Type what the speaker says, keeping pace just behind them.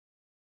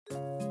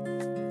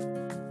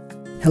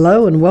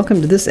Hello and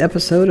welcome to this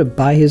episode of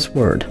By His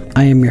Word.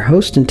 I am your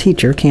host and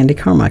teacher, Candy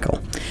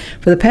Carmichael.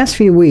 For the past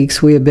few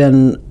weeks, we have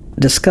been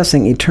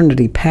discussing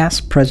eternity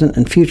past, present,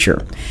 and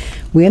future.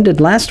 We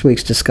ended last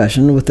week's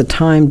discussion with the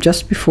time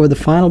just before the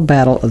final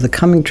battle of the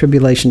coming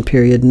tribulation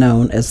period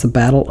known as the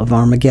Battle of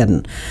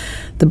Armageddon.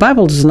 The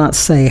Bible does not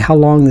say how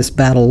long this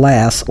battle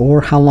lasts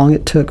or how long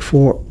it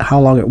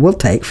will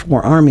take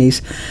for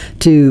armies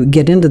to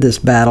get into this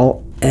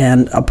battle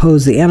and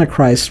oppose the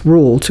Antichrist's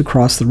rule to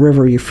cross the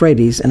river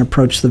Euphrates and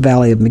approach the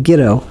valley of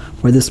Megiddo,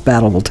 where this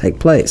battle will take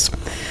place.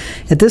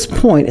 At this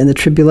point in the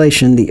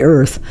tribulation, the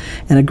earth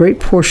and a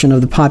great portion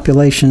of the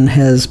population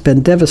has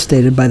been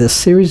devastated by the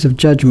series of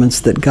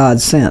judgments that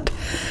God sent.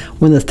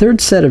 When the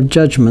third set of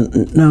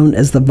judgment, known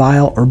as the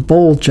vial or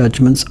bowl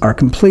judgments, are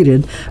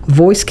completed, a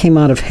voice came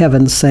out of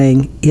heaven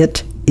saying,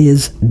 "It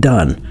is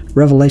done."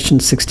 Revelation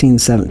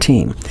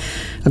 16:17.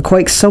 A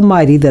quake so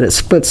mighty that it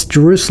splits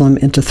Jerusalem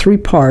into three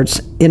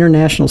parts,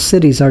 international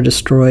cities are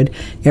destroyed,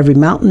 every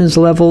mountain is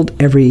leveled,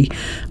 every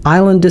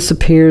island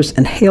disappears,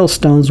 and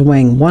hailstones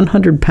weighing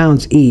 100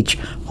 pounds each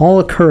all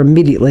occur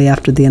immediately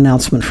after the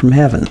announcement from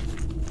heaven.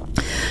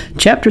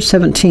 Chapter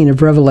 17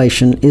 of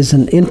Revelation is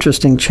an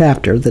interesting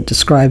chapter that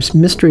describes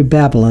Mystery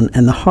Babylon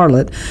and the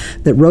harlot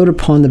that rode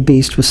upon the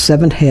beast with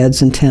 7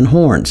 heads and 10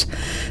 horns.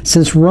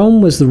 Since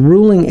Rome was the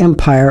ruling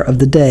empire of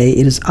the day,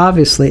 it is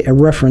obviously a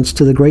reference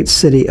to the great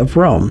city of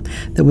Rome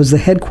that was the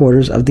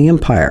headquarters of the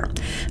empire.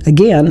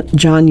 Again,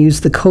 John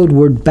used the code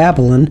word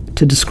Babylon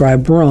to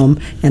describe Rome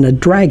and a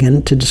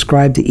dragon to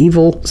describe the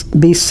evil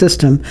beast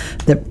system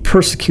that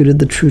persecuted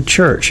the true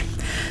church.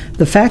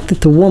 The fact that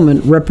the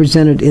woman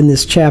represented in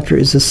this chapter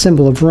is a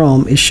symbol of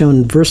Rome is shown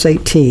in verse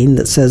 18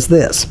 that says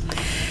this,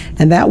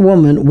 "And that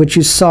woman which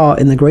you saw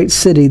in the great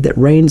city that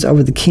reigns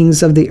over the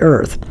kings of the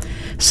earth."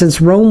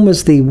 Since Rome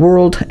was the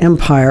world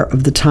empire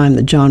of the time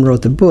that John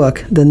wrote the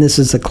book, then this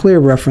is a clear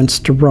reference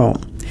to Rome.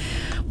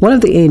 One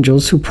of the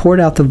angels who poured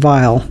out the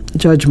vial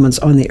judgments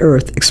on the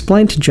earth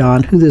explained to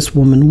John who this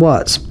woman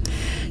was.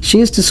 She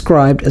is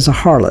described as a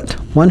harlot,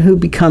 one who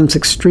becomes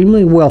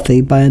extremely wealthy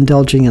by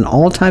indulging in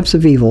all types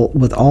of evil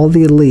with all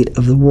the elite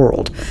of the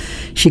world.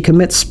 She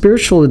commits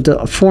spiritual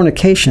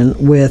fornication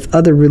with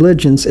other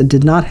religions and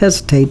did not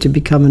hesitate to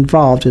become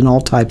involved in all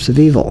types of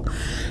evil.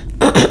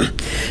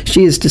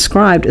 She is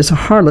described as a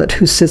harlot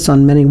who sits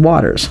on many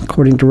waters,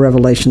 according to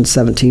Revelation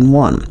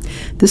 17:1.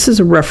 This is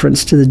a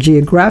reference to the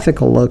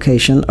geographical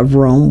location of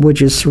Rome,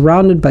 which is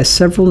surrounded by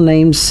several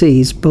named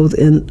seas, both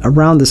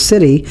around the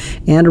city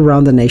and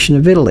around the nation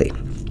of Italy.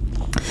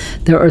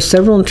 There are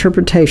several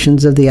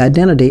interpretations of the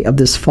identity of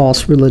this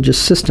false religious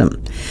system.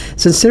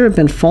 Since there have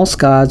been false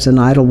gods and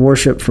idol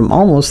worship from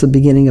almost the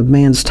beginning of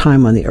man's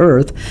time on the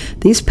earth,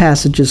 these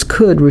passages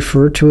could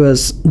refer to a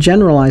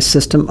generalized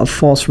system of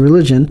false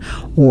religion,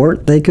 or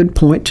they could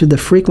point to the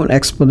frequent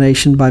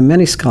explanation by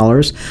many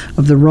scholars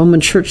of the Roman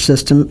church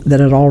system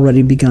that had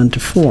already begun to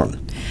form.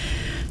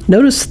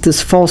 Notice that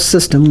this false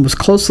system was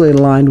closely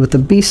aligned with the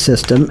beast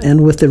system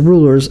and with the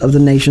rulers of the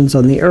nations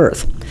on the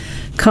earth.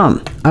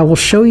 "Come, I will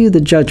show you the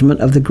judgment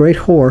of the great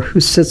whore who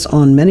sits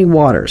on many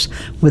waters,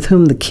 with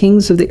whom the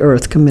kings of the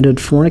earth committed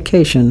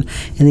fornication,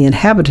 and the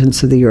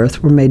inhabitants of the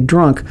earth were made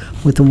drunk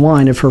with the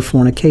wine of her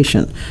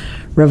fornication."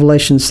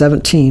 Revelation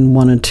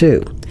 17:1 and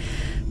 2.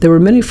 There were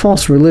many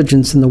false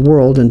religions in the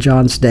world in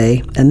John's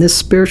day, and this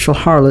spiritual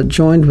harlot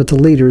joined with the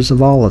leaders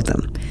of all of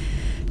them.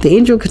 The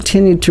angel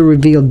continued to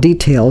reveal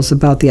details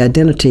about the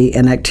identity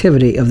and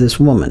activity of this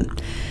woman.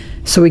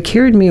 "So he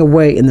carried me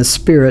away in the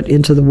spirit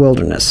into the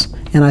wilderness,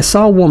 and I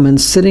saw a woman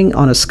sitting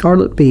on a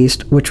scarlet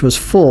beast, which was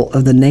full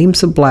of the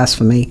names of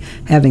blasphemy,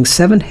 having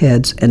 7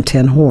 heads and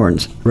 10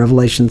 horns."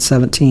 Revelation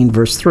 17,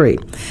 verse 3.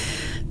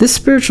 This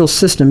spiritual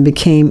system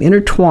became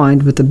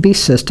intertwined with the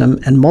beast system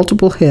and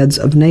multiple heads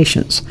of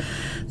nations.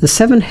 The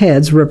 7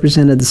 heads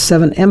represented the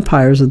 7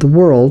 empires of the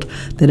world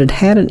that had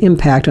had an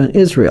impact on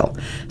Israel,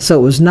 so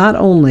it was not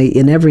only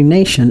in every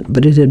nation,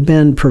 but it had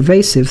been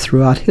pervasive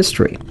throughout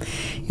history.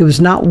 It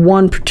was not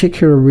one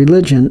particular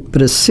religion,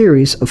 but a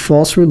series of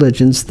false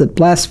religions that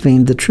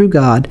blasphemed the true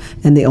God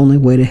and the only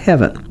way to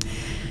heaven.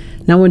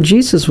 Now, when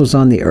Jesus was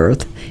on the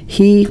earth,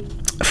 he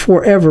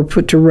forever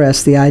put to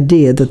rest the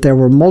idea that there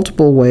were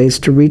multiple ways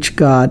to reach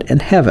God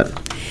and heaven.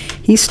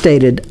 He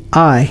stated,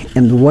 "I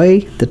am the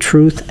way, the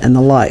truth, and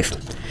the life.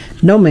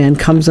 No man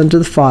comes unto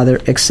the Father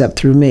except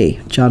through me."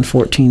 John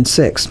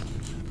 14:6.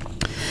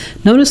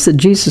 Notice that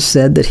Jesus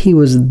said that he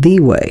was the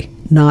way,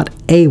 not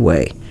a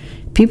way.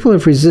 People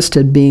have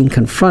resisted being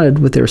confronted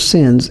with their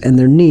sins and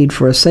their need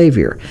for a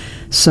Savior.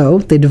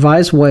 So they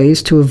devise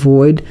ways to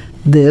avoid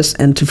this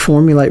and to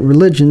formulate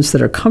religions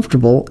that are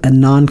comfortable and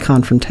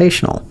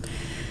non-confrontational.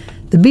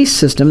 The beast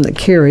system that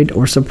carried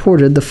or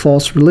supported the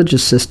false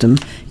religious system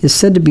is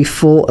said to be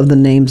full of the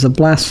names of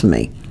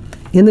blasphemy.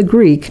 In the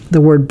Greek, the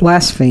word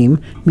blaspheme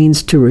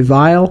means to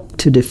revile,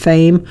 to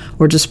defame,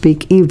 or to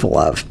speak evil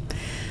of.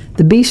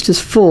 The beast is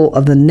full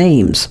of the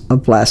names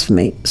of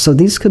blasphemy, so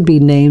these could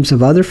be names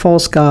of other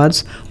false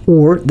gods,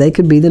 or they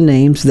could be the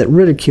names that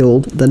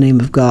ridiculed the name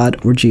of God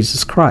or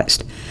Jesus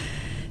Christ.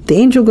 The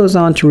angel goes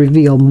on to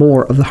reveal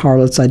more of the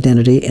harlot's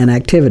identity and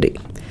activity.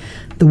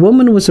 The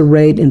woman was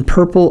arrayed in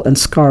purple and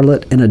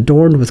scarlet and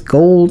adorned with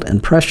gold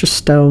and precious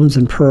stones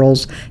and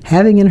pearls,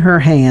 having in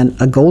her hand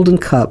a golden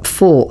cup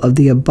full of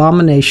the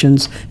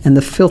abominations and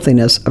the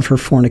filthiness of her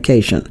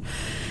fornication.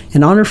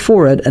 And on her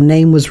forehead a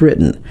name was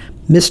written,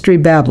 Mystery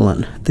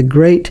Babylon, the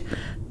Great,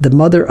 the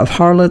mother of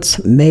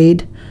harlots,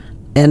 maid,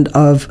 and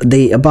of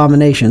the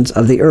abominations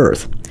of the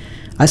earth.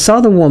 I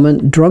saw the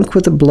woman drunk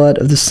with the blood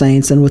of the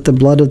saints and with the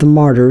blood of the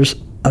martyrs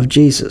of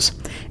Jesus.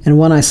 And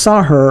when I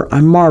saw her,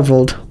 I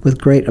marveled with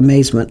great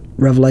amazement.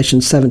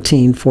 Revelation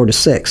 17,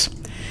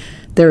 4-6.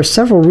 There are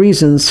several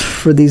reasons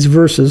for these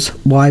verses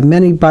why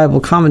many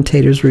Bible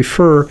commentators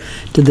refer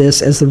to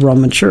this as the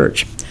Roman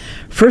Church.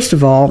 First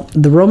of all,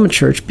 the Roman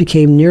Church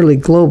became nearly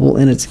global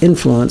in its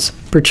influence,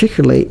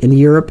 particularly in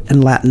Europe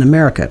and Latin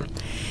America.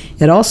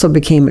 It also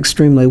became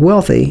extremely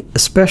wealthy,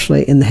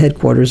 especially in the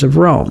headquarters of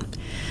Rome.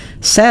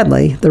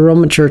 Sadly, the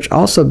Roman Church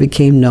also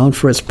became known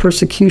for its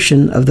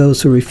persecution of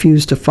those who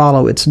refused to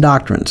follow its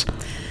doctrines.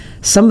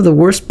 Some of the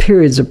worst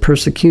periods of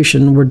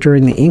persecution were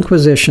during the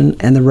Inquisition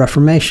and the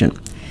Reformation.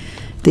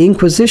 The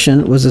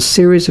Inquisition was a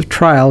series of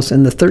trials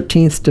in the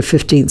 13th to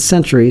 15th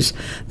centuries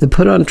that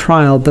put on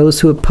trial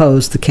those who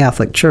opposed the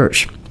Catholic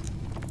Church.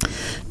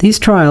 These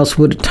trials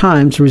would at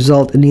times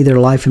result in either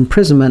life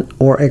imprisonment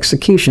or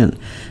execution,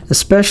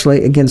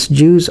 especially against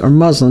Jews or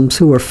Muslims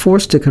who were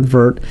forced to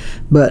convert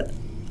but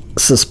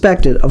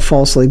suspected of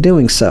falsely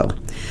doing so.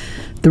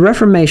 The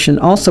Reformation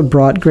also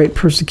brought great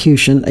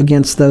persecution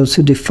against those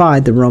who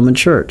defied the Roman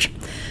Church.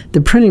 The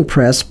printing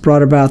press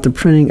brought about the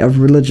printing of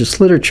religious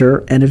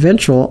literature and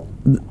eventually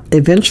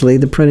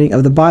the printing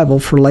of the Bible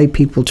for lay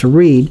people to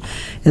read,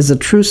 as the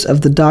truths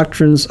of the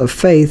doctrines of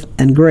faith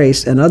and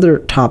grace and other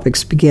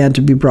topics began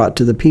to be brought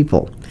to the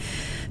people.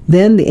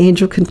 Then the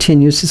angel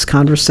continues his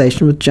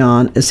conversation with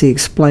John as he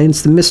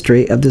explains the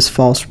mystery of this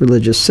false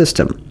religious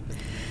system.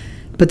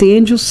 But the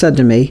angel said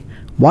to me,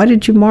 Why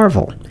did you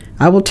marvel?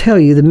 I will tell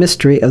you the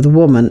mystery of the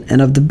woman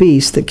and of the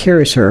beast that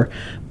carries her,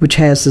 which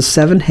has the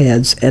 7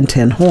 heads and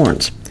 10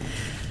 horns.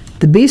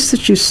 The beast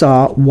that you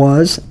saw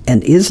was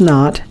and is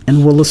not,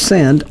 and will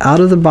ascend out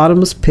of the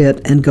bottomless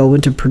pit and go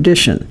into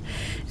perdition.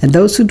 And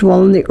those who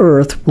dwell on the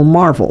earth will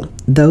marvel,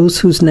 those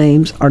whose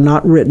names are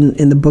not written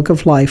in the book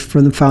of life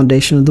from the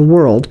foundation of the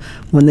world,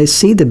 when they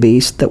see the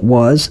beast that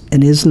was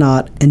and is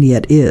not and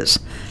yet is.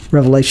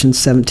 Revelation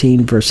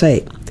 17, verse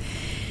 8.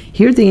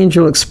 Here the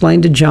angel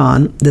explained to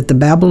John that the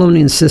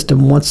Babylonian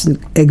system once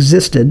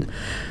existed,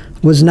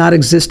 was not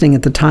existing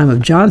at the time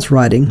of John's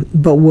writing,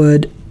 but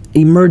would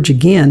emerge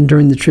again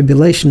during the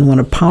tribulation when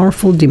a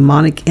powerful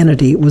demonic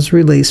entity was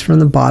released from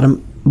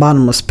the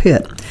bottomless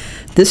pit.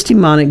 This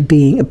demonic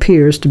being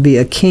appears to be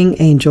a king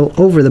angel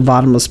over the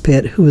bottomless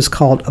pit who is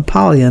called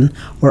Apollyon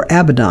or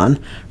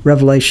Abaddon,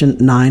 Revelation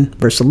 9,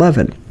 verse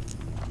 11.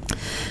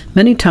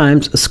 Many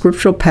times a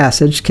scriptural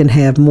passage can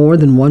have more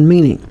than one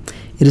meaning.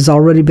 It has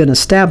already been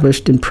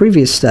established in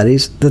previous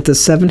studies that the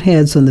 7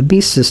 heads on the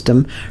beast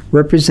system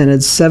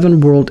represented 7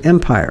 world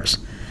empires.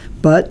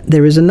 But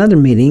there is another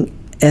meaning,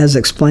 as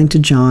explained to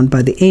John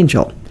by the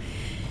angel.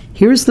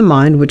 Here is the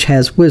mind which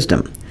has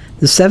wisdom.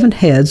 The 7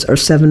 heads are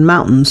 7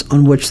 mountains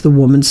on which the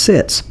woman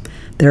sits.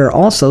 There are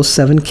also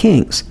 7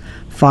 kings.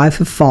 5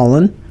 have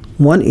fallen,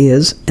 1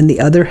 is, and the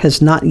other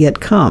has not yet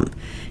come.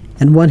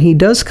 And when he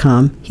does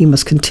come, he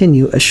must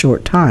continue a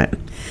short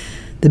time.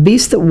 The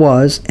beast that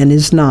was and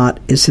is not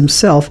is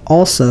himself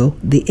also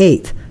the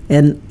 8th,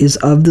 and is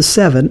of the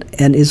 7,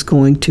 and is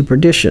going to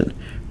perdition.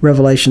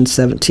 Revelation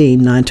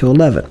 17,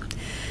 9-11.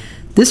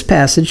 This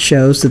passage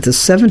shows that the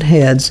 7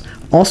 heads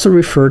also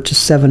refer to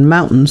 7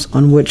 mountains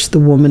on which the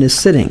woman is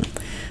sitting.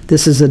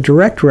 This is a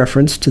direct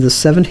reference to the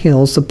 7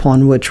 hills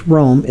upon which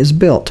Rome is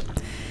built.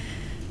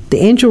 The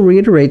angel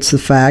reiterates the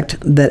fact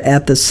that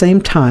at the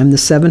same time the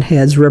 7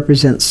 heads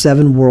represent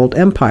 7 world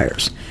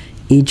empires: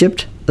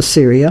 Egypt,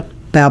 Assyria,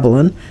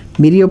 Babylon,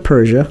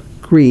 Medo-Persia,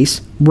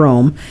 Greece,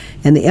 Rome,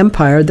 and the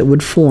empire that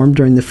would form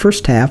during the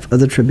first half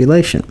of the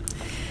tribulation.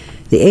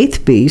 The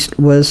 8th beast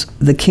was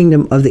the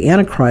kingdom of the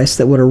Antichrist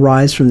that would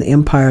arise from the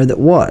empire that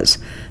was,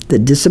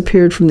 that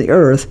disappeared from the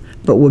earth,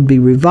 but would be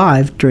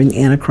revived during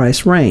the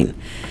Antichrist's reign.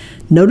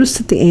 Notice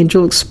that the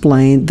angel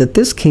explained that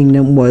this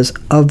kingdom was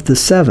of the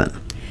 7.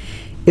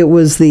 It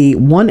was the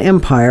one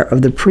empire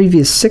of the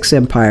previous 6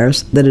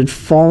 empires that had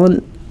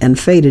fallen and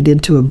faded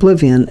into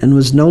oblivion and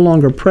was no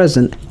longer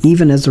present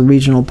even as a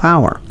regional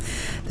power.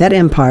 That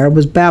empire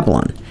was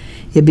Babylon.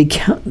 It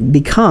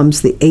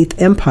becomes the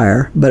 8th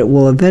empire, but it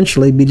will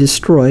eventually be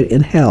destroyed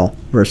in hell.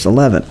 Verse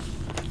 11.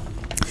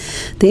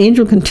 The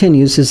angel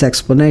continues his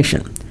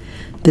explanation.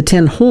 The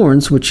 10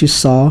 horns which you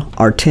saw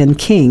are 10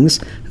 kings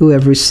who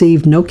have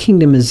received no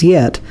kingdom as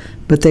yet,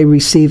 but they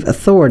receive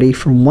authority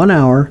from 1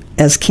 hour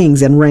as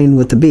kings and reign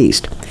with the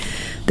beast.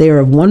 They are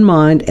of one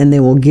mind, and they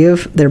will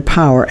give their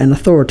power and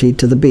authority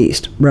to the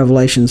beast.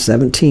 Revelation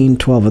 17,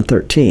 12, and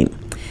 13.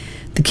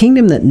 The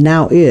kingdom that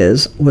now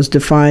is was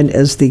defined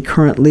as the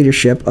current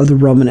leadership of the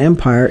Roman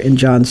Empire in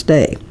John's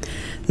day.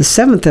 The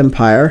seventh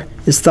empire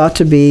is thought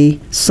to be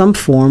some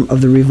form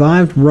of the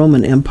revived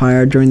Roman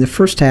Empire during the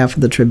first half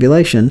of the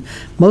tribulation,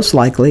 most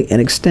likely an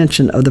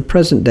extension of the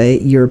present-day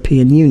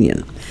European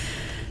Union.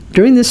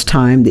 During this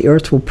time, the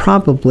earth will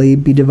probably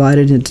be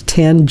divided into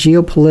 10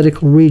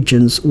 geopolitical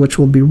regions, which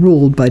will be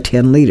ruled by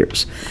 10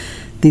 leaders.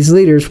 These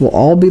leaders will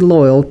all be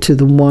loyal to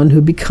the one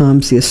who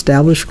becomes the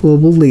established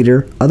global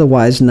leader,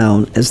 otherwise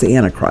known as the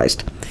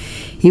Antichrist.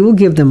 He will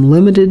give them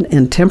limited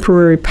and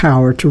temporary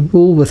power to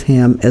rule with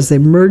him as they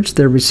merge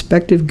their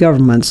respective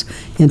governments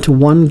into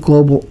one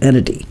global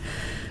entity.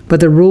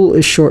 But the rule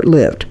is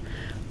short-lived.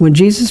 When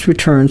Jesus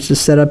returns to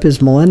set up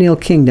his millennial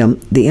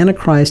kingdom, the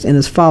Antichrist and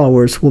his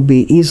followers will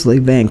be easily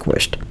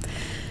vanquished.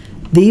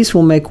 These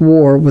will make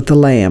war with the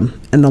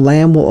Lamb, and the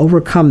Lamb will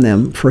overcome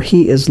them, for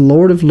he is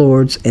Lord of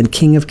lords and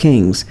King of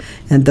kings,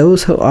 and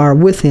those who are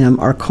with him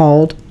are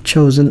called,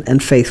 chosen,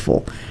 and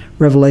faithful.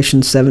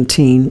 Revelation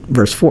 17,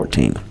 verse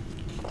 14.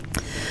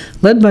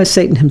 Led by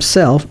Satan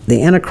himself,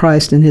 the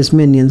Antichrist and his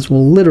minions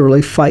will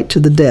literally fight to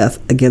the death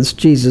against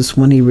Jesus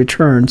when he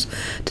returns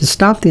to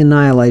stop the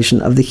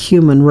annihilation of the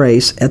human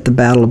race at the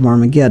Battle of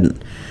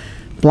Armageddon.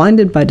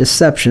 Blinded by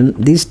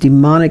deception, these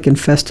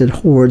demonic-infested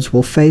hordes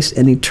will face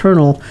an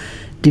eternal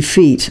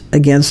defeat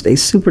against a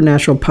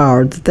supernatural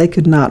power that they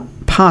could not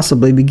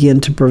possibly begin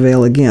to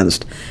prevail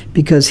against,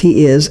 because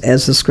he is,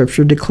 as the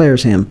Scripture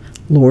declares him,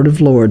 Lord of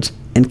lords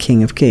and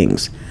King of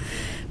kings.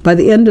 By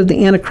the end of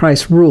the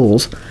Antichrist's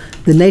rules,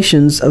 the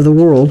nations of the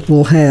world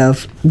will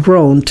have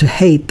grown to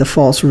hate the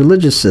false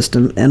religious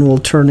system and will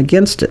turn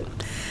against it.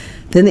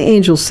 Then the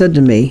angel said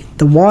to me,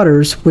 "The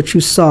waters which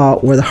you saw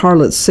where the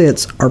harlot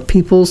sits are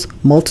peoples,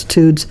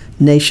 multitudes,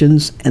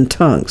 nations, and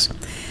tongues.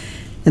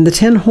 And the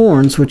 10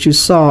 horns which you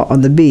saw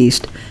on the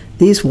beast,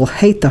 these will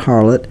hate the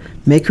harlot,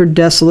 make her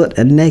desolate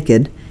and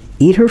naked,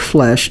 eat her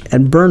flesh,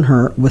 and burn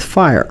her with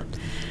fire.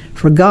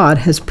 For God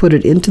has put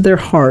it into their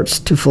hearts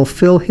to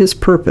fulfill his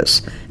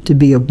purpose, to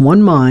be of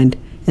one mind,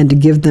 and to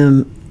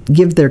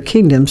give their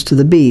kingdoms to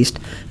the beast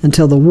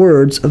until the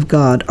words of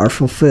God are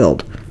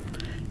fulfilled.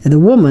 And the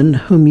woman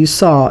whom you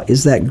saw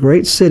is that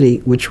great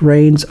city which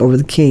reigns over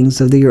the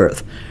kings of the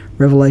earth."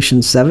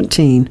 Revelation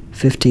 17,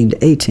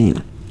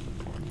 15-18.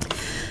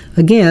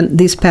 Again,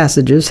 these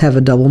passages have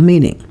a double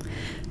meaning.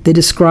 They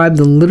describe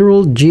the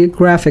literal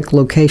geographic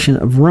location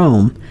of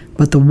Rome,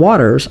 but the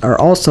waters are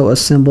also a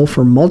symbol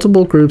for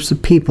multiple groups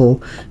of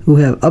people who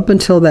have up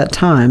until that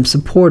time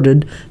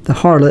supported the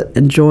harlot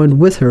and joined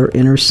with her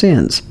in her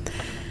sins.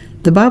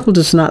 The Bible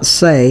does not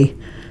say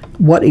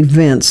what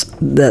events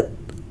that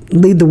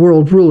lead the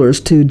world rulers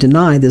to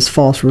deny this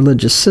false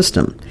religious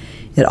system.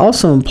 It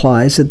also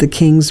implies that the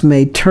kings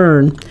may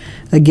turn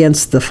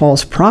against the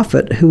false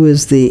prophet, who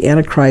is the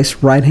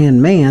Antichrist's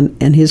right-hand man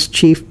and his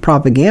chief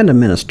propaganda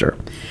minister.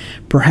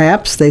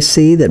 Perhaps they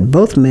see that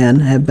both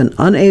men have been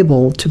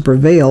unable to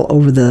prevail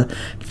over the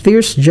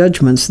fierce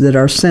judgments that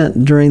are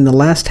sent during the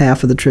last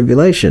half of the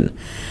tribulation.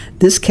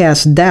 This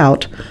casts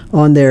doubt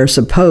on their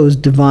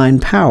supposed divine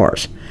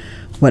powers.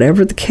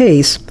 Whatever the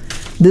case,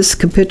 this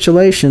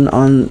capitulation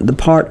on the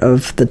part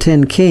of the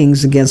 10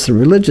 kings against the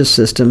religious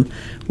system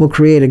will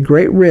create a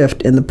great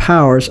rift in the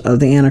powers of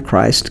the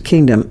Antichrist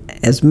kingdom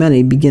as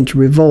many begin to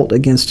revolt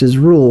against his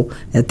rule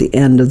at the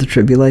end of the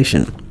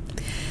tribulation.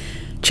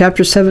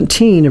 Chapter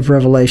 17 of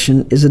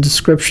Revelation is a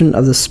description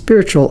of the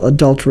spiritual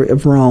adultery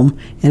of Rome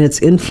and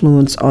its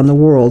influence on the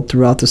world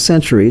throughout the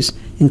centuries,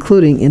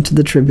 including into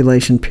the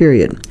tribulation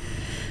period.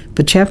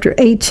 But chapter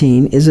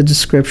 18 is a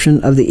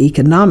description of the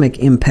economic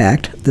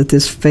impact that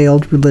this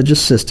failed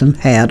religious system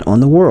had on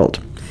the world.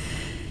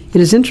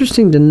 It is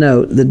interesting to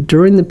note that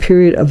during the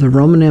period of the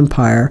Roman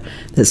Empire,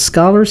 that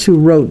scholars who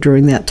wrote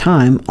during that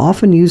time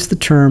often used the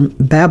term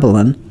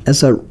Babylon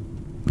as a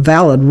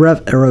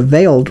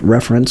veiled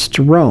reference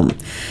to Rome.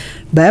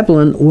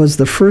 Babylon was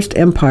the first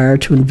empire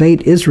to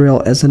invade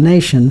Israel as a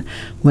nation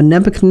when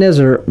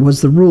Nebuchadnezzar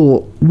was the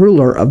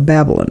ruler of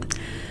Babylon.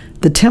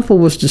 The temple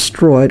was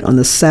destroyed on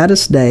the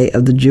saddest day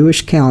of the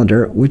Jewish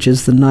calendar, which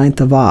is the 9th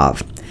of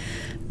Av.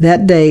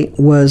 That day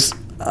was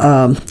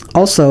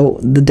also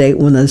the date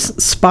when the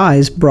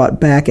spies brought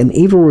back an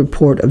evil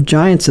report of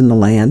giants in the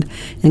land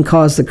and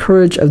caused the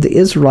courage of the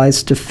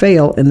Israelites to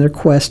fail in their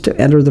quest to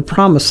enter the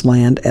promised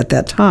land at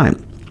that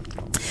time.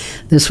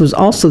 This was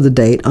also the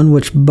date on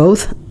which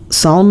both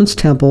Solomon's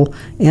temple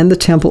and the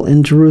temple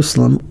in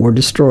Jerusalem were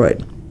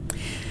destroyed.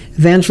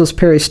 Evangelist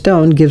Perry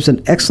Stone gives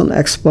an excellent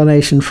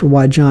explanation for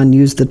why John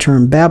used the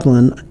term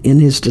Babylon in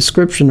his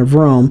description of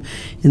Rome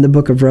in the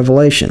book of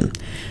Revelation.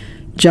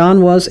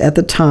 John was at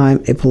the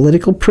time a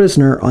political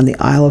prisoner on the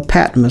Isle of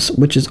Patmos,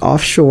 which is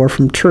offshore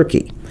from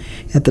Turkey,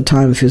 at the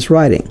time of his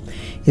writing.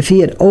 If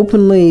he had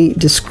openly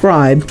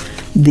described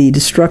the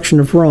destruction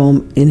of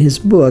Rome in his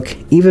book,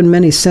 even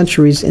many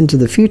centuries into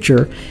the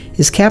future,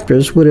 his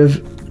captors would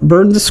have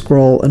burned the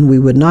scroll and we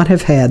would not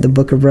have had the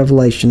book of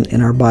Revelation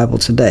in our Bible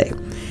today.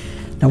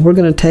 Now we're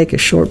going to take a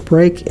short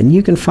break, and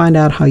you can find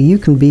out how you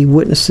can be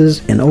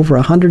witnesses in over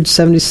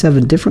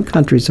 177 different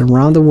countries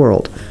around the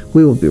world.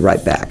 We will be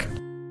right back.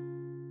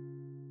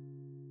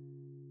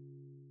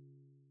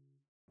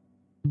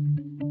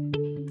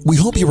 We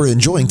hope you are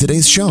enjoying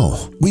today's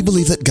show. We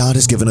believe that God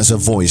has given us a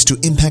voice to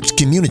impact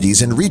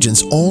communities and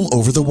regions all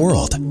over the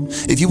world.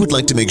 If you would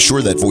like to make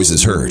sure that voice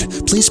is heard,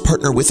 please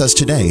partner with us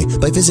today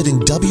by visiting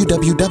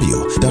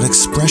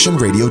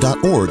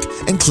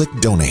www.expressionradio.org and click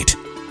Donate.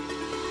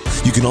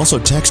 You can also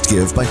text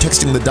give by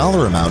texting the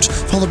dollar amount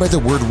followed by the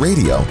word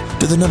radio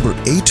to the number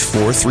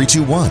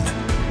 84321.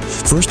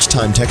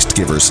 First-time text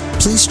givers,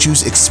 please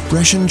choose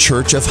Expression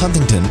Church of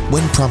Huntington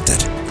when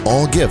prompted.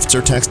 All gifts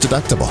are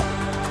tax-deductible.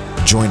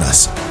 Join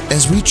us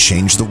as we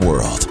change the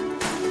world.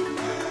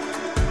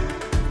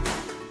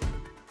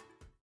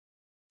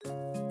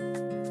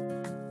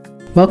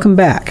 Welcome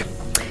back.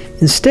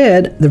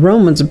 Instead, the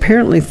Romans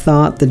apparently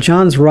thought that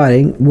John's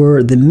writing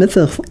were the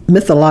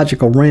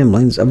mythological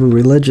ramblings of a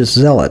religious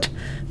zealot.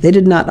 They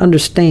did not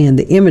understand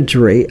the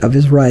imagery of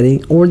his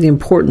writing or the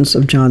importance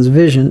of John's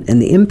vision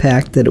and the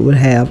impact that it would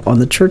have on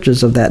the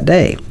churches of that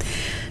day.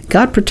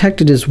 God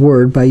protected his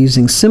word by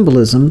using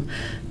symbolism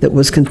that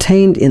was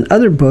contained in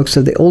other books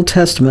of the Old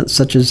Testament,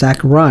 such as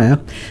Zechariah,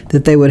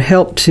 that they would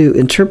help to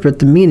interpret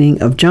the meaning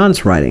of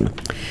John's writing.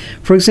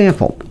 For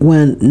example,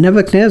 when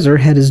Nebuchadnezzar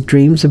had his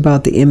dreams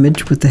about the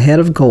image with the head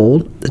of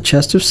gold, the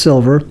chest of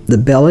silver, the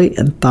belly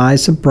and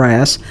thighs of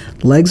brass,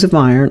 legs of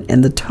iron,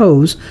 and the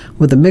toes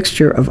with a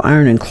mixture of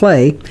iron and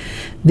clay,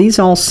 these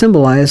all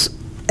symbolize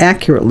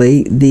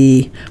accurately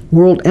the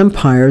world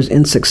empires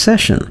in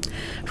succession.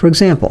 For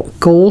example,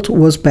 gold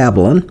was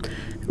Babylon,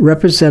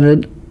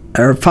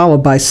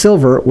 followed by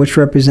silver, which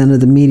represented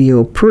the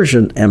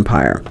Medo-Persian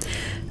Empire.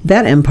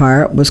 That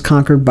empire was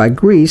conquered by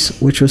Greece,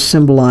 which was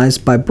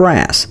symbolized by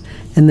brass,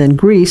 and then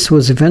Greece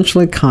was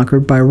eventually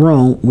conquered by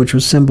Rome, which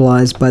was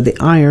symbolized by the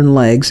iron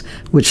legs,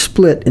 which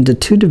split into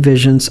two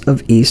divisions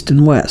of East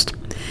and West.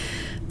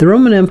 The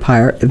Roman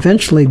Empire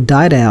eventually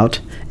died out,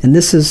 and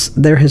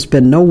there has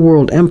been no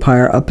world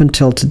empire up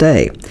until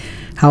today.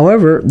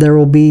 However, there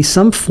will be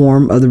some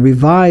form of the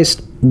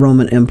revised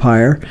Roman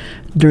Empire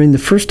during the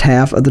first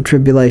half of the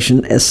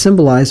tribulation, as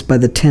symbolized by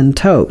the 10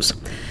 toes.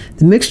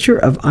 The mixture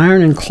of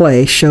iron and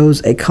clay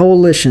shows a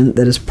coalition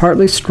that is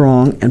partly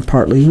strong and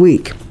partly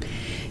weak.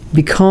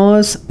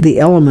 Because the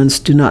elements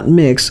do not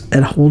mix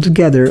and hold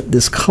together,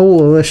 this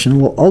coalition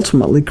will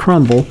ultimately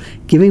crumble,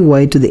 giving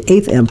way to the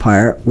 8th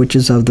empire, which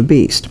is of the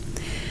beast.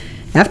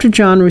 After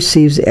John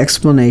receives the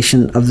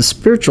explanation of the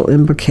spiritual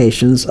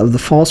implications of the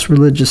false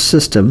religious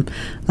system,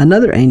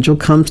 another angel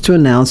comes to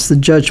announce the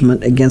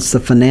judgment against the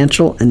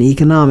financial and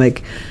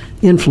economic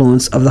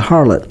influence of the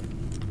harlot.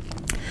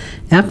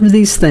 After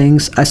these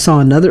things, I saw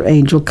another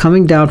angel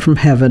coming down from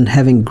heaven,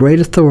 having great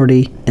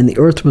authority, and the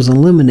earth was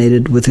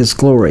illuminated with his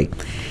glory.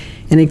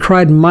 And he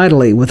cried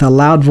mightily with a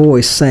loud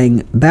voice,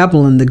 saying,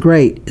 Babylon the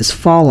Great is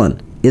fallen,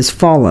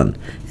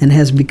 and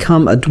has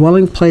become a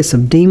dwelling place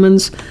of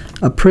demons,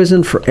 a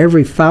prison for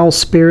every foul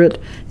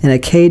spirit, and a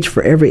cage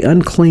for every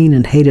unclean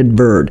and hated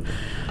bird.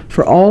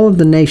 For all of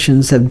the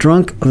nations have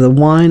drunk of the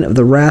wine of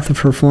the wrath of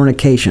her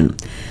fornication.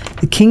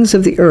 The kings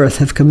of the earth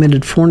have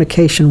committed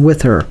fornication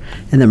with her,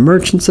 and the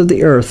merchants of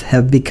the earth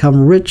have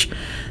become rich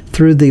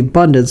through the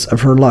abundance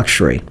of her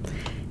luxury.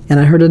 And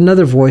I heard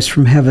another voice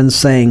from heaven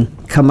saying,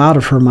 Come out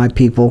of her, my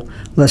people,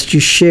 lest you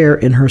share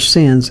in her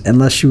sins, and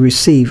lest you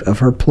receive of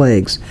her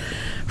plagues.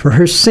 For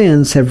her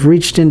sins have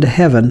reached into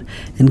heaven,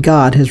 and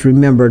God has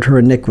remembered her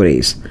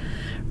iniquities.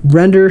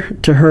 Render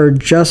to her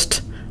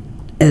just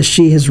as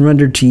she has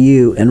rendered to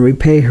you, and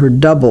repay her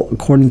double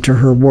according to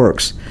her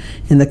works.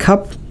 In the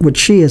cup which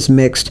she has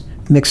mix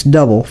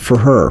double for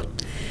her.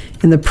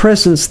 In the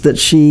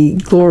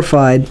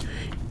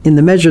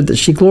measure that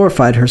she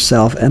glorified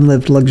herself and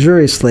lived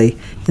luxuriously,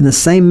 in the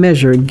same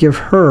measure give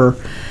her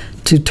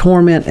to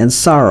torment and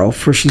sorrow,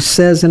 for she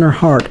says in her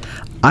heart,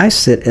 I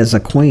sit as a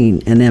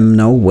queen, and am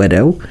no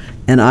widow,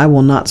 and I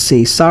will not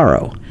see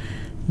sorrow.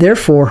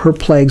 Therefore her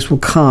plagues will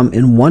come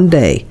in one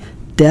day,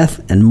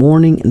 death and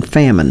mourning and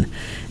famine,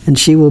 and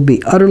she will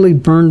be utterly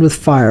burned with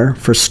fire,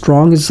 for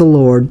strong is the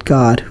Lord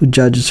God who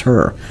judges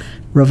her.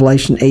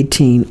 Revelation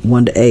 18,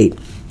 1-8.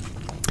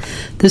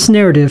 This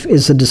narrative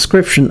is a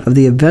description of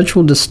the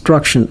eventual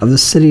destruction of the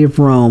city of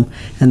Rome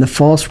and the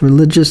false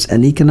religious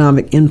and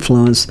economic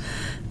influence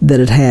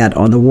that it had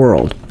on the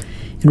world.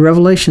 In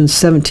Revelation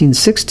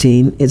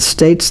 17:16, it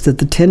states that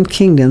the 10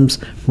 kingdoms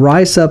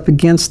rise up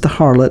against the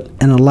harlot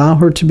and allow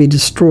her to be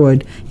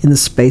destroyed in the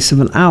space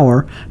of an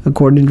hour,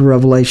 according to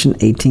Revelation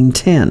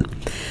 18:10.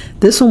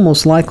 This will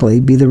most likely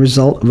be the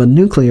result of a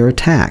nuclear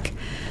attack.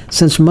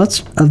 Since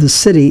much of the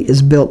city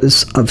is built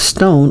of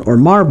stone or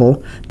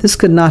marble, this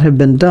could not have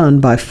been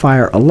done by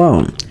fire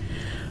alone.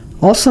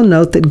 Also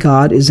note that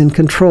God is in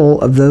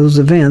control of those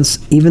events,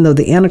 even though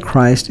the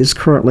Antichrist is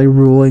currently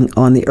ruling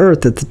on the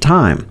earth at the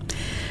time.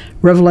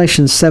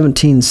 Revelation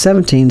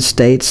 17:17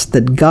 states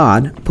that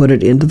God put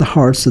it into the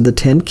hearts of the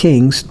 10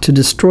 kings to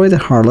destroy the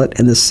harlot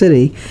and the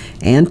city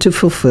and to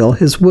fulfill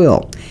his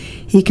will.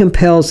 He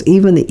compels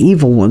even the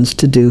evil ones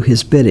to do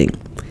his bidding.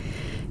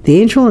 The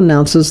angel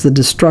announces the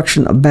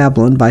destruction of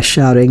Babylon by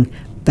shouting,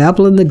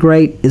 Babylon the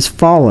Great is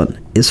fallen,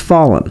 is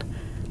fallen.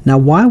 Now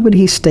why would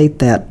he state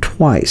that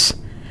twice?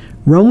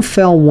 Rome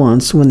fell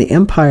once when the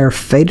empire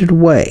faded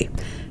away,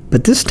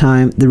 but this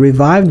time the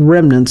revived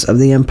remnants of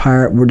the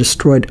empire were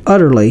destroyed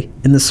utterly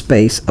in the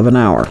space of an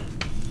hour.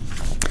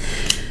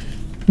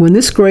 When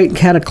this great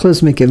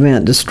cataclysmic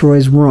event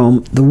destroys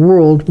Rome, the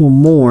world will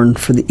mourn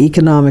for the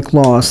economic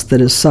loss that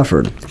is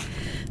suffered.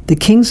 The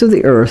kings of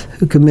the earth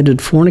who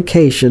committed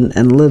fornication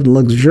and lived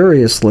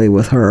luxuriously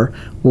with her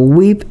will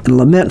weep and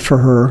lament for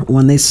her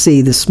when they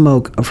see the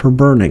smoke of her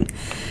burning,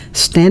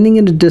 standing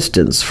at a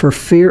distance for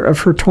fear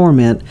of her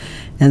torment,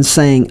 and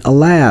saying,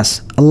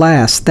 Alas,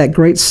 alas, that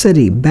great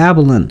city,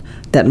 Babylon,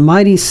 that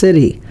mighty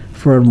city,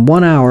 for in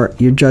 1 hour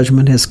your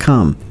judgment has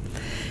come.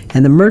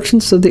 And the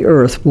merchants of the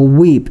earth will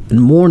weep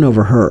and mourn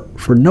over her,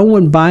 for no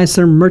one buys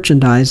their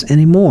merchandise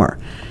any more.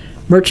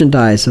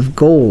 Merchandise of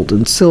gold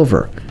and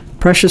silver,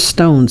 precious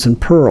stones and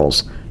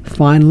pearls,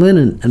 fine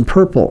linen and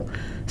purple,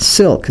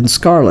 silk and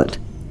scarlet,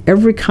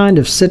 every kind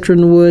of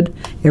citron wood,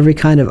 every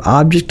kind of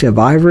object of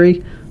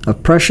ivory,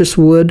 of precious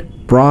wood,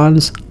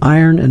 bronze,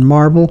 iron, and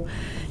marble,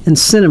 and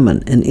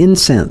cinnamon and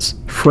incense,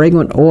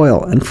 fragrant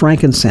oil and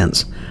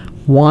frankincense,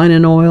 wine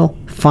and oil,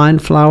 fine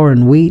flour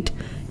and wheat,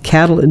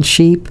 cattle and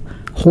sheep,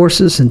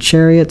 horses and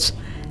chariots,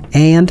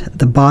 and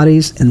the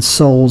bodies and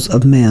souls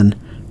of men.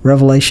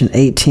 Revelation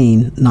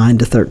 18,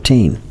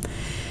 9-13.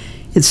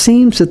 It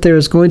seems that there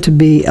is going to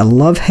be a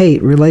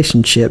love-hate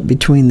relationship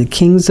between the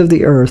kings of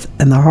the earth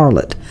and the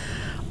harlot.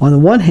 On the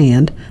one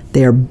hand,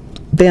 they are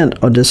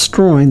bent on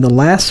destroying the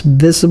last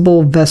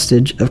visible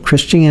vestige of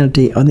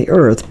Christianity on the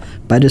earth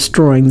by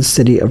destroying the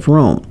city of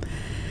Rome.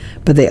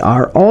 But they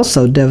are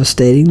also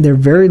devastating their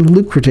very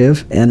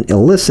lucrative and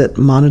illicit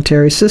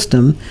monetary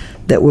system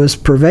that was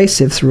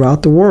pervasive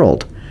throughout the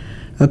world.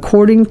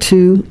 According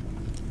to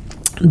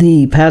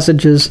the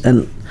passages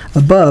and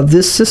above,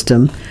 this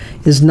system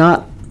is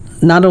not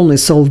only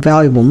sold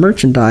valuable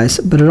merchandise,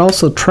 but it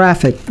also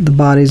trafficked the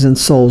bodies and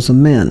souls of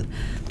men.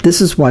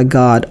 This is why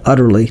God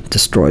utterly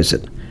destroys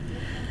it.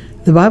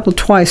 The Bible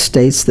twice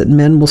states that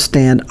men will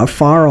stand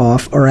afar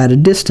off or at a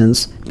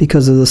distance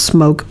because of the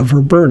smoke of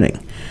her burning.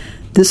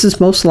 This is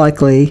most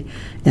likely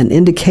an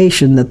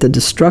indication that the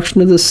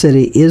destruction of the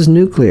city is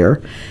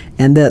nuclear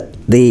and that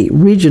the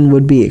region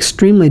would be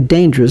extremely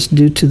dangerous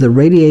due to the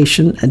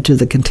radiation and to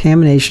the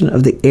contamination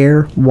of the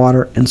air,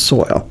 water, and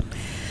soil.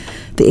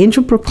 The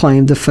angel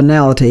proclaimed the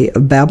finality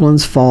of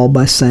Babylon's fall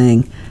by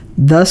saying,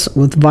 Thus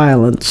with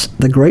violence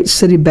the great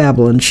city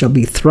Babylon shall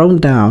be thrown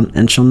down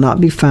and shall not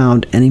be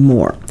found any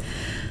more.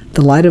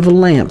 The light of a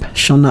lamp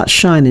shall not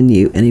shine in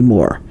you any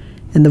more,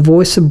 and the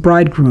voice of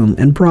bridegroom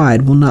and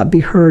bride will not be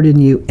heard in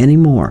you any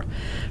more.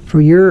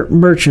 For your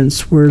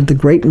merchants were the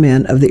great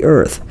men of the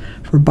earth,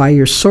 for by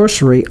your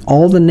sorcery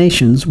all the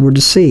nations were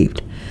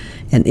deceived.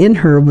 And in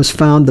her was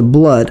found the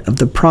blood of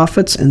the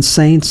prophets and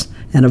saints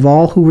and of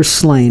all who were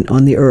slain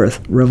on the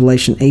earth.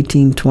 Revelation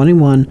 18,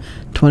 21,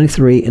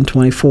 23, and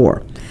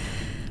 24.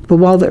 But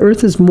while the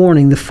earth is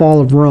mourning the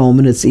fall of Rome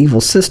and its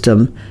evil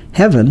system,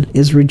 heaven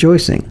is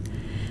rejoicing.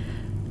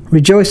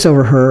 Rejoice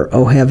over her,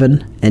 O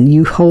heaven, and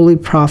you holy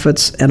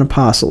prophets and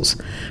apostles,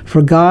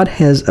 for God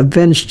has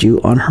avenged you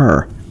on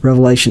her.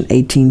 Revelation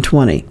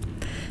 18:20.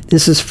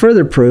 This is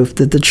further proof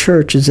that the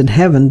church is in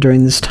heaven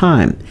during this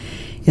time.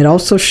 It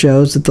also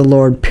shows that the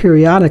Lord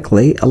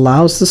periodically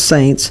allows the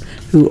saints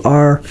who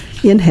are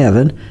in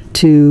heaven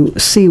to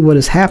see what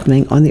is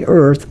happening on the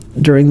earth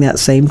during that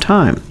same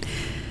time.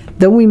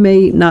 Though we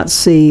may not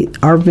see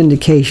our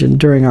vindication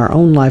during our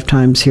own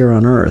lifetimes here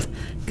on earth,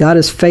 God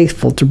is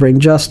faithful to bring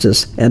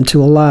justice and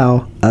to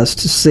allow us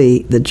to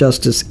see that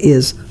justice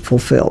is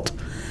fulfilled.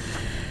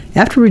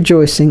 After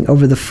rejoicing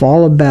over the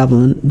fall of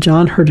Babylon,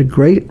 John heard a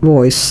great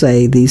voice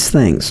say these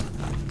things.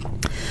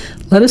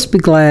 Let us be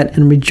glad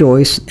and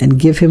rejoice and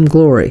give him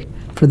glory,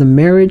 for the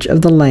marriage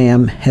of the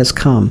Lamb has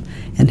come,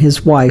 and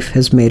his wife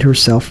has made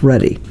herself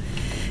ready.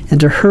 And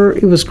to her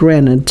it was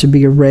granted to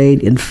be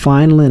arrayed in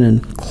fine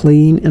linen,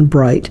 clean and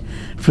bright,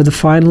 for the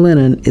fine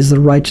linen is the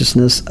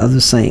righteousness of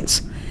the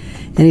saints.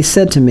 And he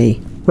said to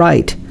me,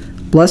 Write,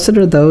 Blessed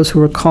are those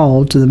who are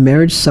called to the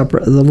marriage supper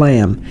of the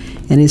Lamb.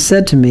 And he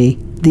said to me,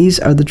 These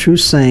are the true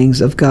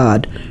sayings of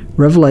God.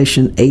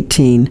 Revelation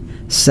 18,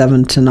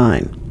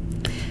 7-9.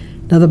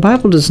 Now the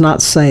Bible does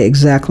not say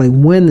exactly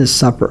when this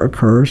supper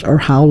occurs or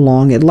how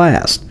long it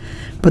lasts,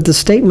 but the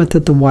statement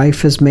that the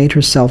wife has made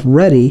herself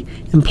ready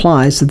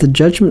implies that the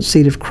judgment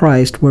seat of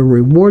Christ, where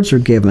rewards are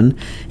given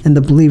and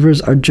the believers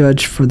are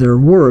judged for their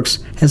works,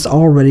 has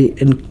already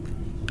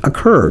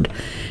occurred.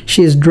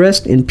 She is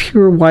dressed in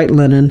pure white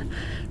linen,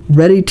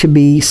 ready to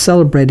be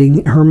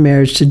celebrating her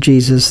marriage to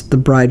Jesus, the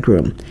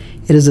bridegroom.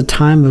 It is a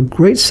time of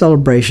great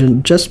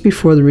celebration just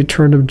before the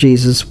return of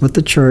Jesus with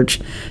the church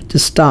to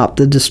stop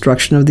the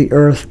destruction of the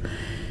earth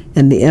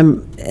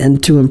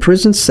and to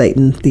imprison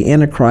Satan, the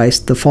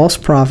Antichrist, the false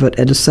prophet,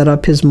 and to set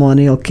up his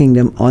millennial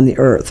kingdom on the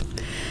earth.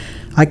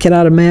 I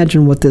cannot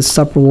imagine what this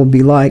supper will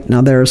be like.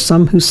 Now, there are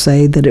some who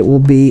say that it will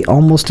be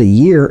almost a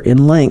year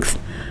in length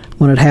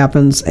when it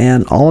happens,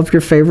 and all of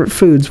your favorite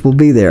foods will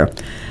be there.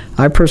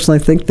 I personally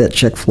think that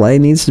Chick-fil-A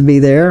needs to be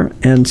there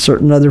and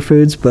certain other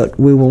foods, but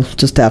we will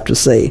just have to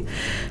see.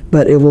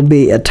 But it will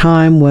be a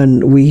time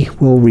when we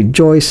will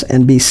rejoice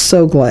and be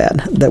so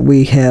glad that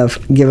we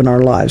have given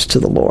our lives to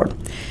the Lord.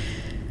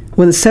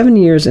 When the 7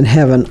 years in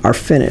heaven are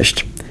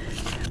finished,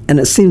 and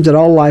it seems that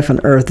all life on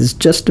earth is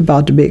just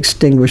about to be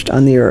extinguished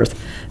on the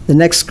earth, the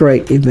next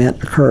great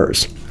event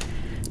occurs.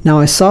 Now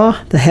I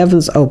saw the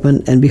heavens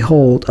open, and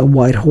behold, a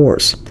white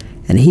horse.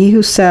 And he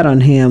who sat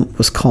on him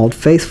was called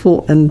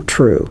Faithful and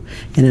True,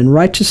 and in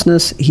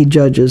righteousness he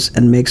judges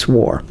and makes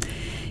war.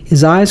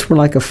 His eyes were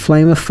like a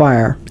flame of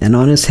fire, and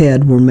on his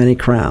head were many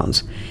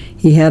crowns.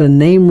 He had a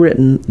name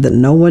written that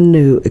no one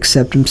knew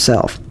except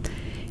himself.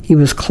 He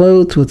was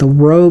clothed with a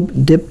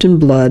robe dipped in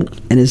blood,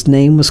 and his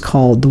name was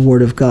called the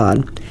Word of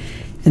God.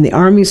 And the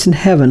armies in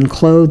heaven,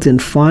 clothed in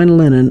fine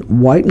linen,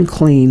 white and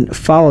clean,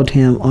 followed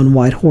him on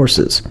white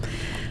horses.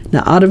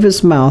 Now out of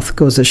his mouth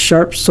goes a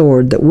sharp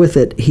sword, that with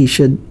it he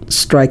should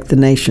strike the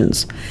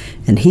nations,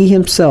 and he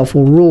himself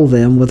will rule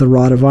them with a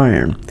rod of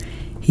iron.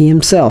 He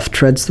himself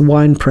treads the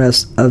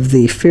winepress of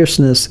the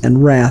fierceness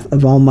and wrath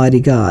of Almighty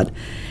God.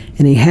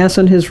 And he has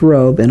on his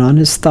robe and on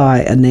his thigh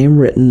a name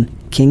written,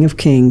 King of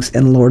Kings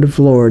and Lord of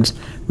Lords,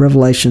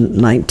 Revelation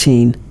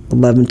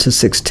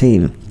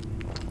 19:11-16.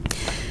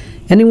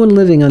 Anyone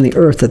living on the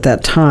earth at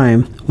that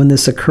time when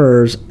this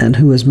occurs, and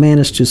who has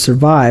managed to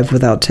survive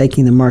without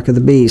taking the mark of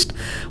the beast,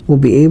 will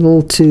be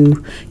able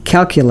to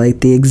calculate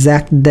the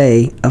exact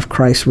day of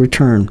Christ's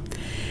return.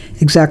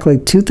 Exactly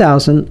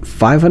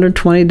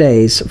 2,520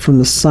 days from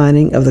the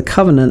signing of the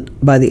covenant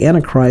by the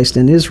Antichrist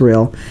in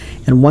Israel,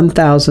 and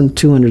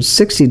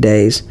 1,260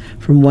 days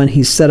from when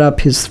he set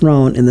up his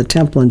throne in the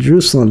temple in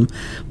Jerusalem,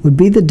 would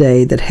be the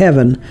day that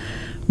heaven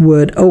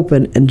would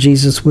open and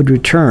Jesus would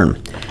return.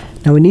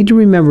 Now we need to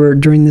remember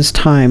during this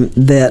time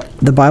that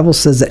the Bible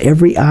says that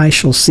every eye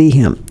shall see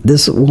him.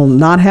 This will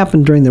not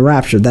happen during the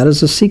rapture. That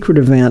is a secret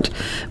event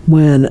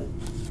when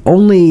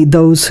only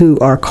those who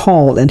are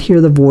called and hear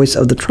the voice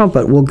of the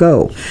trumpet will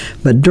go.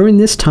 But during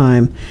this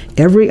time,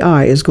 every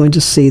eye is going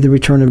to see the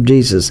return of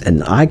Jesus.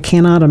 And I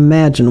cannot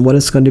imagine what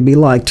it's going to be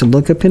like to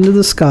look up into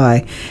the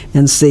sky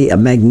and see a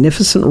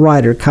magnificent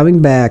rider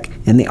coming back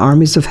and the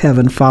armies of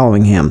heaven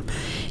following him.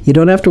 You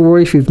don't have to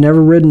worry if you've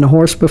never ridden a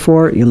horse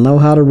before. You'll know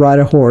how to ride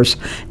a horse,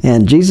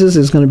 and Jesus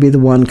is going to be the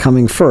one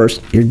coming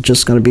first. You're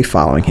just going to be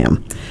following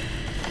him.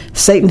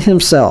 Satan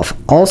himself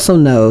also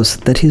knows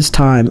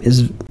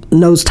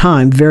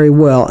time very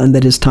well, and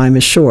that his time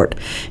is short.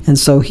 And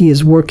so he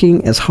is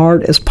working as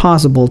hard as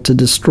possible to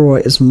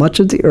destroy as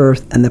much of the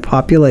earth and the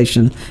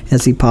population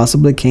as he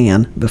possibly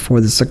can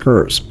before this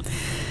occurs.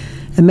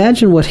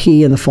 Imagine what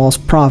he and the false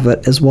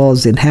prophet, as well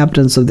as the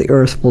inhabitants of the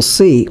earth, will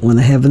see when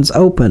the heavens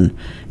open,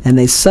 and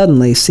they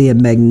suddenly see a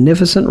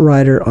magnificent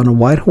rider on a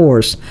white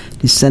horse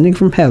descending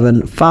from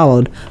heaven,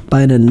 followed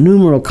by an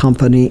innumerable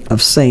company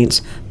of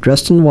saints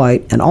dressed in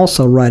white and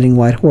also riding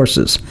white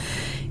horses.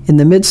 In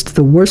the midst of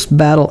the worst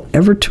battle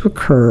ever to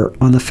occur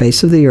on the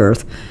face of the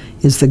earth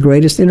is the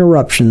greatest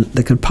interruption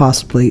that could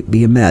possibly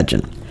be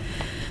imagined.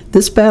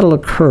 This battle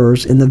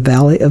occurs in the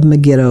valley of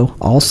Megiddo,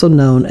 also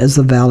known as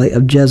the valley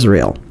of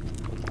Jezreel.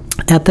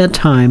 At that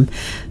time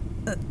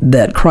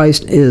that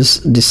Christ is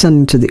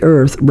descending to the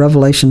earth,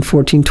 Revelation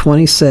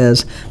 14:20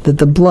 says that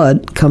the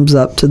blood comes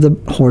up to the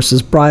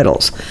horses'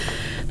 bridles.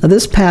 Now,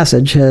 this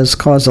passage has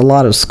caused a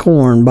lot of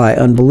scorn by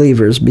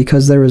unbelievers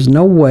because there is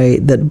no way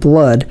that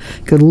blood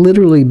could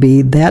literally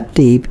be that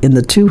deep in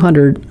the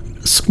 200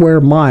 square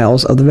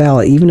miles of the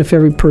valley, even if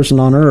every person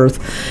on earth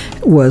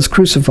was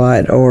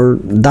crucified or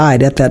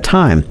died at that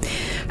time.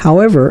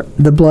 However,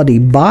 the bloody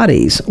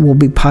bodies will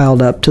be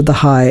piled up to the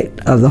height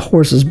of the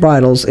horses'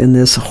 bridles in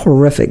this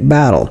horrific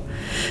battle.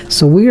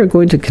 So we are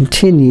going to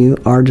continue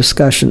our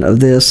discussion of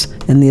this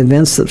and the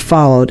events that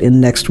followed in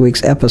next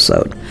week's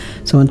episode.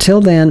 So until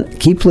then,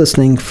 keep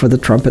listening for the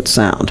trumpet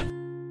sound.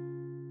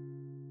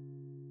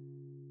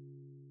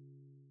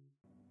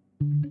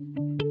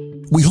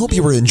 We hope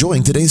you are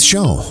enjoying today's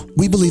show.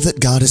 We believe that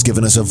God has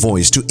given us a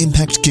voice to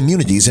impact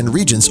communities and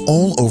regions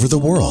all over the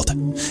world.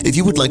 If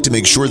you would like to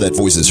make sure that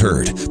voice is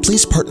heard,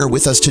 please partner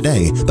with us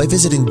today by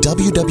visiting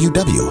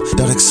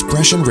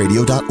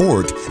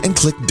www.expressionradio.org and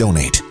click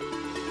Donate.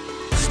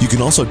 You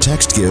can also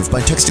text give by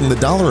texting the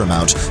dollar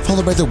amount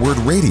followed by the word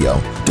radio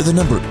to the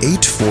number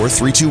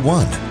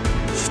 84321.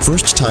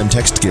 First-time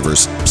text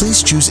givers,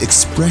 please choose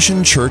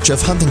Expression Church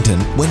of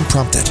Huntington when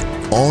prompted.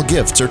 All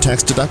gifts are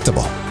tax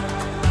deductible.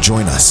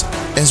 Join us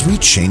as we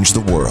change the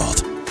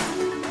world.